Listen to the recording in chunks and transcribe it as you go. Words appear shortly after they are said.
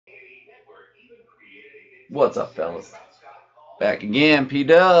What's up, fellas? Back again,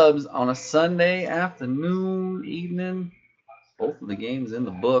 P-Dubs, on a Sunday afternoon, evening. Both of the games in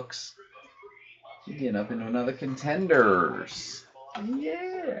the books. We're getting up into another Contenders.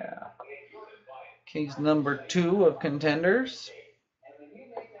 Yeah. Case number 2 of Contenders.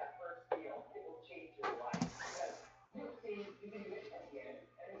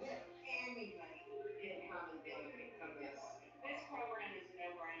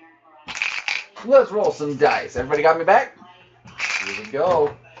 Let's roll some dice. Everybody got me back? Here we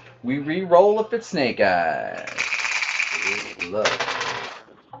go. We re-roll if it's snake eyes. Good luck.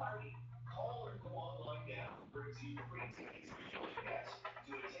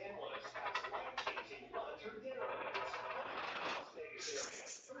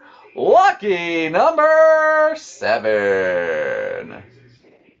 Lucky number 7.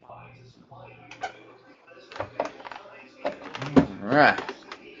 Alright.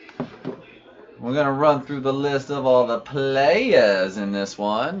 We're going to run through the list of all the players in this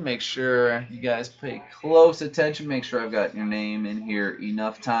one. Make sure you guys pay close attention. Make sure I've got your name in here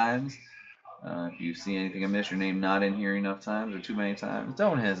enough times. If you see anything amiss, your name not in here enough times or too many times,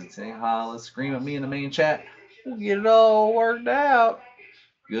 don't hesitate. Holla, scream at me in the main chat. We'll get it all worked out.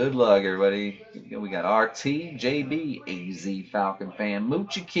 Good luck, everybody. We got RT, JB, AZ Falcon fan,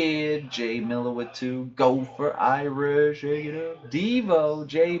 Moochie Kid, J Miller with 2, Gopher, Irish, shake it up, Devo,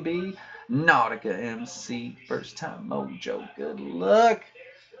 JB, Nautica MC, first time Mojo. Good luck.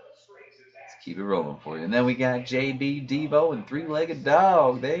 Let's keep it rolling for you. And then we got JB, Devo, and Three-Legged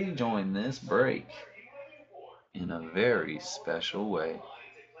Dog. They join this break in a very special way.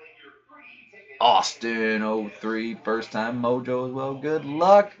 Austin 03, first time Mojo as well. Good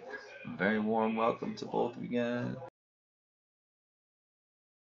luck. Very warm welcome to both of you guys.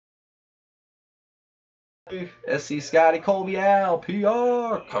 SC Scotty, Colby Al,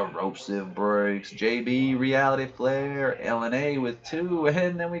 PR, Corrosive Breaks, JB, Reality Flare, LNA with 2,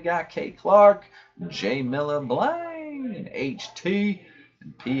 and then we got K Clark, J Miller, Blind, and HT,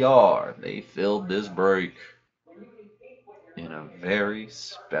 and PR. They filled this break in a very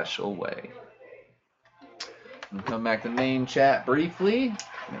special way. I'll come back to the main chat briefly.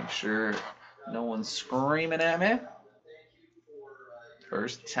 Make sure no one's screaming at me.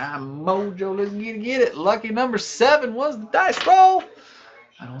 First time Mojo, let's get it. Lucky number 7 was the dice roll.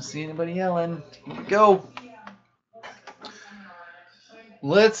 I don't see anybody yelling. Here we go.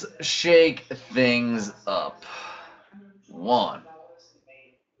 Let's shake things up. 1.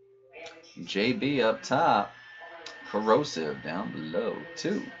 JB up top. Corrosive down below.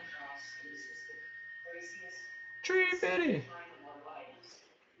 2. Tree Bitty.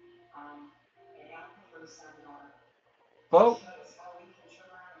 4.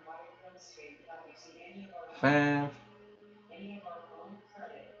 5.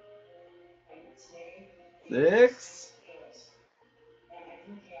 6.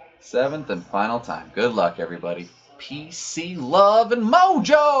 7th and final time. Good luck, everybody. PC Love and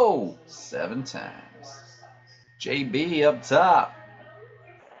Mojo. 7 times. JB up top.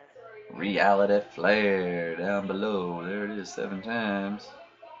 Reality Flare down below. There it is, 7 times.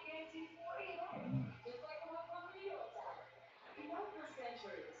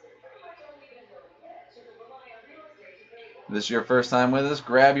 If this is your first time with us,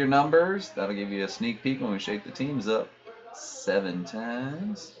 grab your numbers. That'll give you a sneak peek when we shake the teams up. 7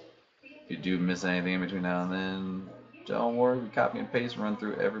 times. If you do miss anything in between now and then, don't worry. We copy and paste, run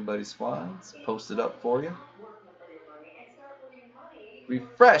through everybody's squads, post it up for you.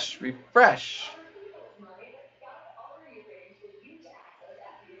 Refresh, refresh.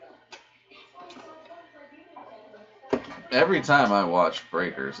 Every time I watch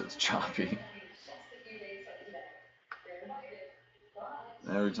Breakers, it's choppy.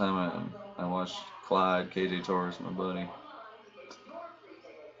 Every time I watch Clyde, KJ Torres, my buddy,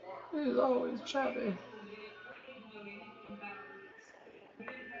 it's always choppy.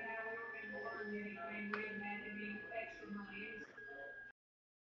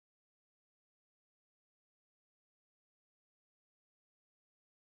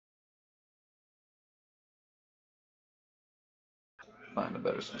 Find a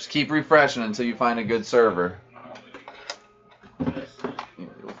better. Just keep refreshing until you find a good server.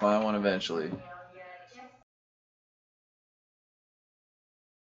 You'll find one eventually.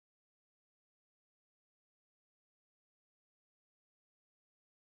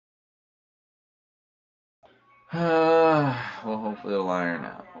 Well, hopefully it'll iron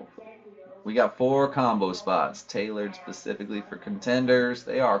out. Hopefully. We got 4 combo spots tailored specifically for Contenders.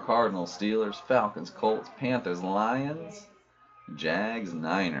 They are Cardinals, Steelers, Falcons, Colts, Panthers, Lions, Jags,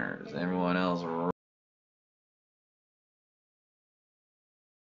 Niners. Everyone else,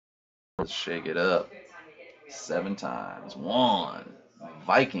 let's shake it up. 7 times. 1.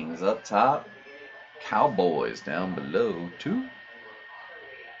 Vikings up top. Cowboys down below. 2.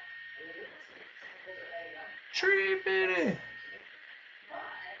 Trippity.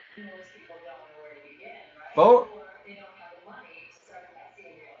 4.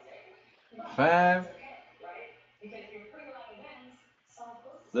 5.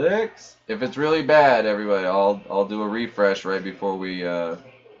 6. If it's really bad, everybody, I'll do a refresh right before we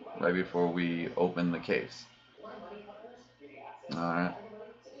open the case. All right.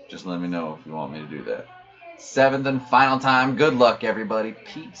 Just let me know if you want me to do that. 7th and final time. Good luck, everybody.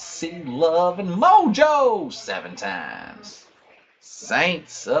 PC, love, and mojo. 7 times.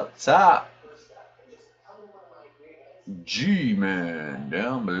 Saints up top. G-Man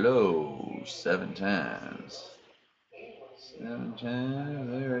down below. 7 times. 7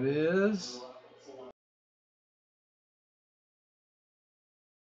 times. There it is.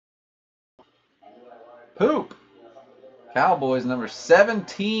 Poop. Cowboys number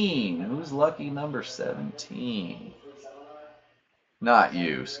 17. Who's lucky number 17? Not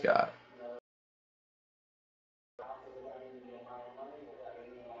you, Scott.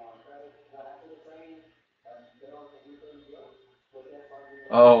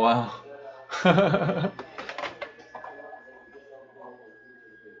 Oh, wow.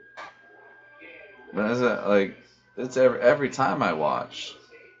 But is it like it's every time I watch,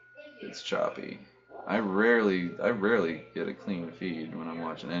 it's choppy. I rarely get a clean feed when I'm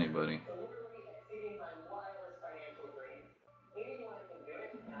watching anybody.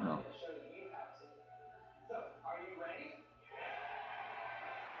 Oh.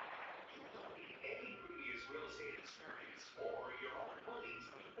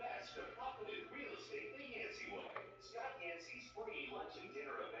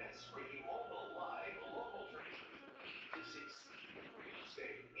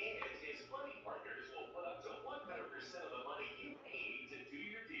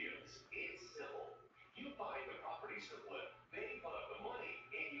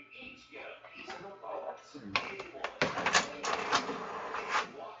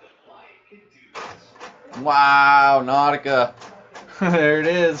 Wow, Nautica. There it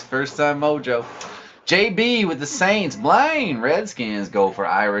is. First time mojo. JB with the Saints. Blaine. Redskins go for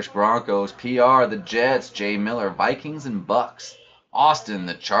Irish Broncos. PR the Jets. Jay Miller Vikings and Bucks. Austin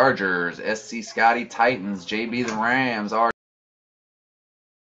the Chargers. SC Scotty Titans. JB the Rams. R.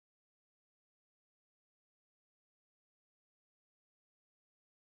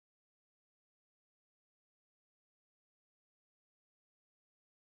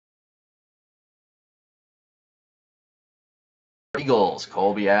 Eagles.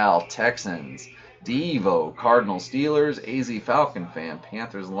 Colby Al. Texans. Devo. Cardinals Steelers. AZ Falcon fan.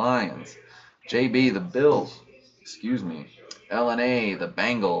 Panthers Lions. JB the Bills. Excuse me. LNA the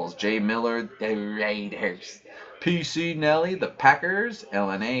Bengals. Jay Miller the Raiders. PC Nelly the Packers.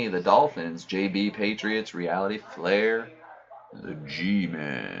 LNA the Dolphins. JB Patriots. Reality Flair the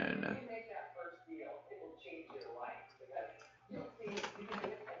G-Man.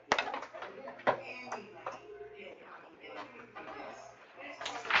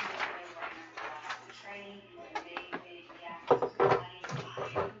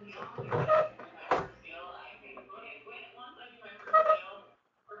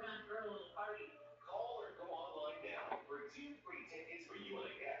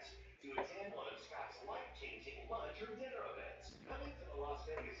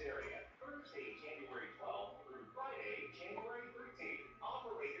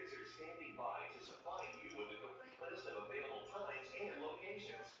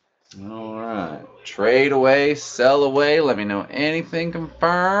 All right. Trade away, sell away. Let me know anything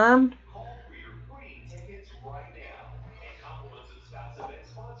confirmed.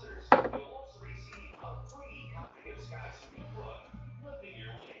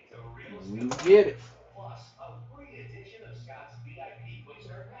 You get it.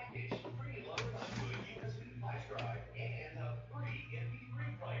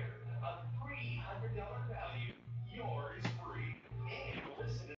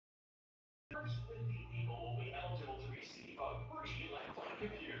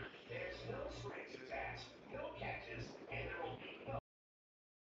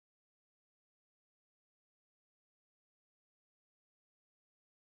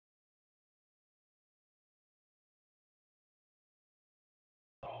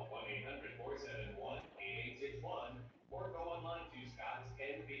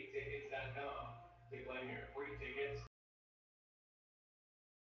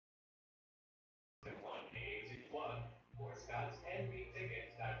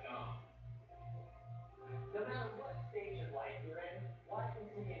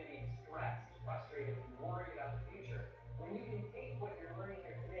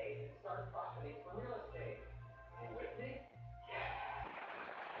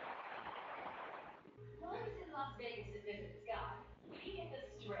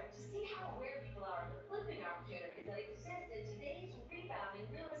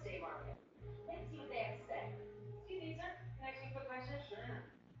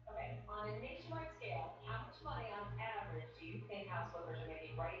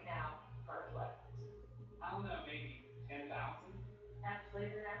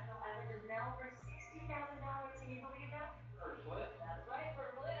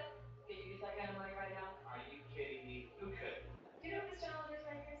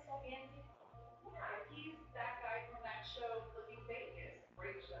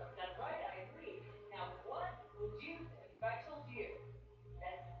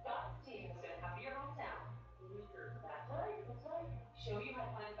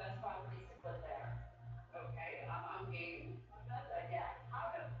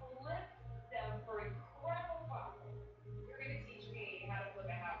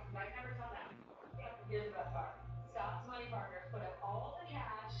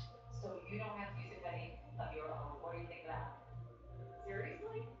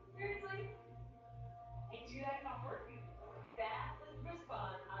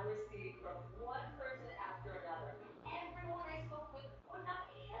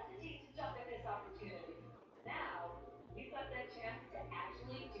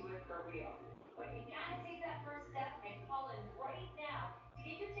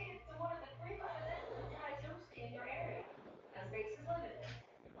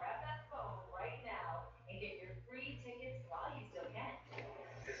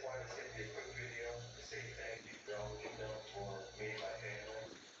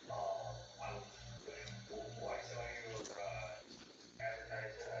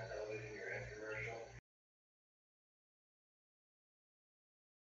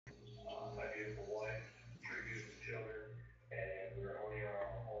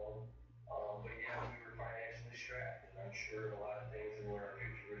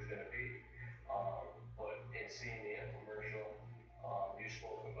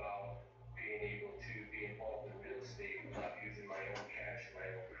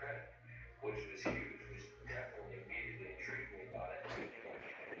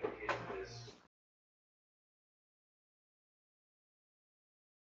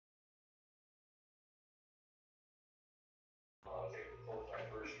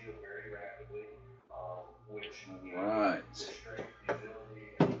 Alright.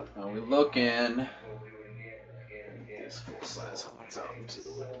 How we looking? This full size holds up to the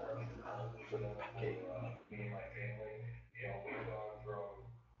okay.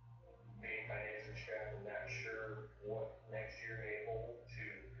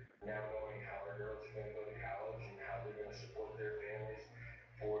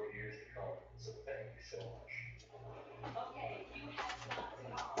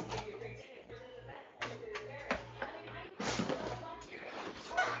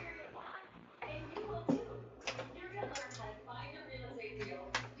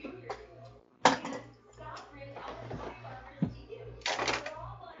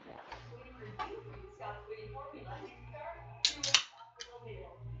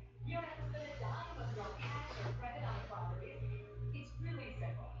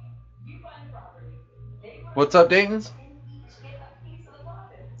 What's up, Dayton's?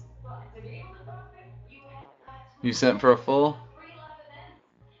 You sent for a full?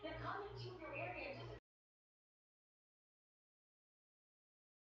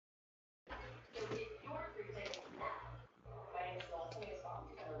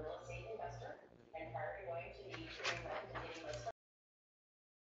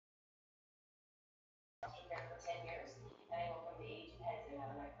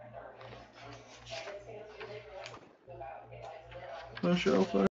 No show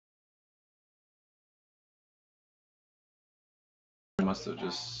for. I must have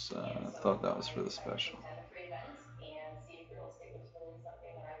just thought that was for the special.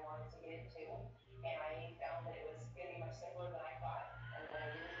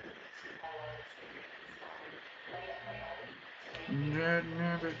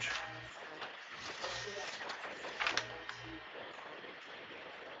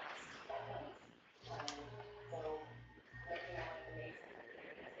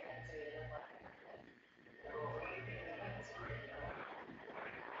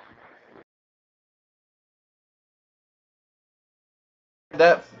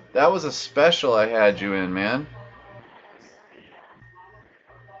 That was a special I had you in, man.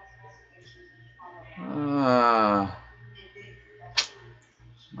 My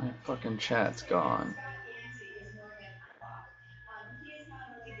fucking chat's gone.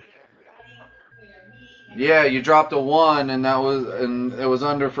 Yeah, you dropped a 1 and it was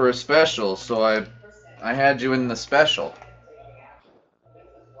under for a special, so I had you in the special.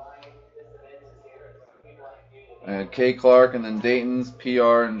 I had K Clark and then Dayton's,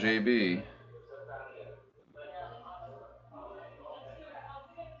 PR, and JB.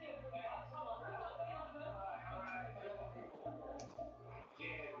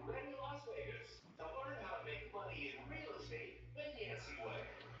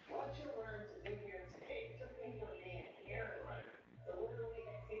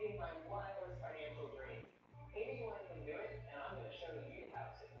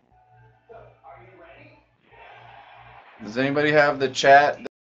 Does anybody have the chat?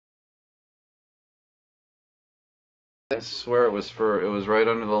 I swear it was right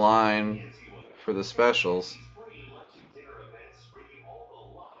under the line for the specials.